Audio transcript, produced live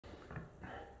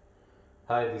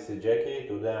Hi, this is Jackie.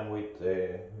 Today I'm with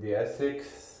the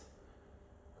Asics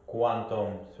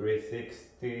Quantum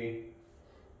 360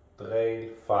 Trail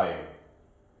 5.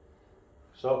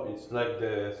 So it's like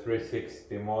the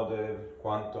 360 model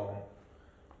Quantum,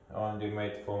 only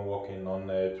made for walking on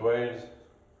trails,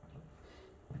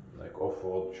 like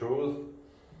off-road shoes.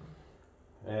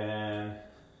 And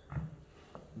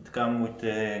it comes with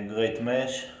a great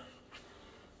mesh,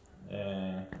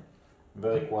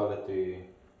 very quality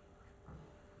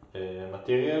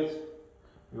materials.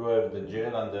 You have the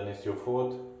gel underneath your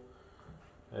foot,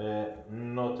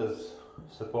 not as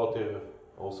supportive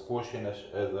or squishy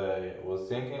as I was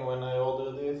thinking when I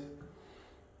ordered this,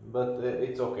 but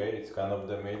it's okay, it's kind of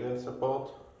the middle support.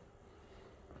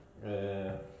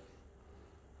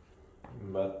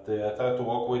 But I try to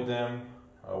walk with them.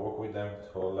 I walk with them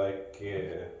for like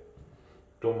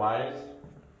 2 miles,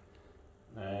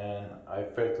 and I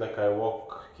felt like I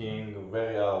walking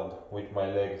very hard with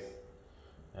my legs.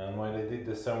 And when I did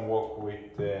the same walk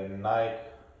with Nike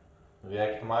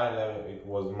React Miler, it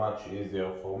was much easier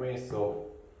for me. So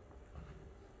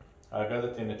I got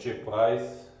it in a cheap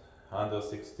price, under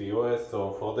 60 US.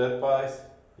 So for that price,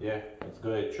 yeah, it's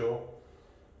great shoe,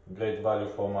 great value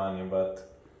for money. But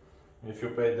if you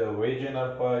pay the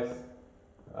original price,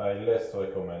 I less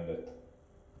recommend it.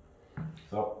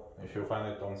 So if you find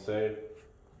it on sale,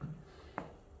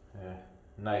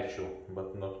 nice shoe,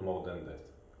 but not more than that.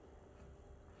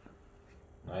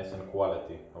 Nice and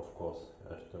quality, of course,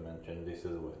 I have to mention this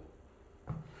as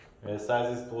well.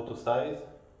 Size is true to size.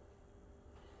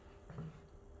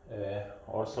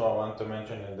 Also I want to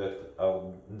mention that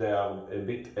they are a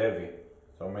bit heavy,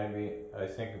 so I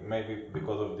think maybe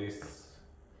because of this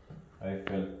I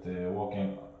felt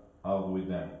walking out with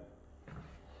them.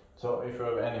 So if you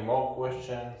have any more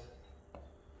questions,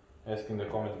 ask in the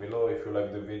comment below. If you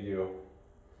like the video,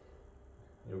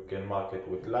 you can mark it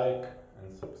with like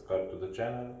and subscribe to the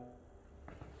channel.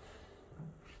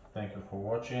 Thank you for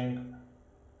watching.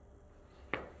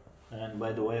 And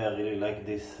by the way, I really like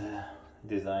this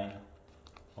design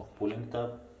of pulling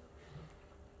tab.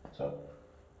 So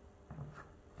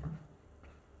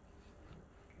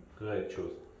great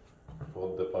shoes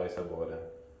for the price I bought them.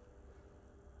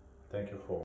 Thank you for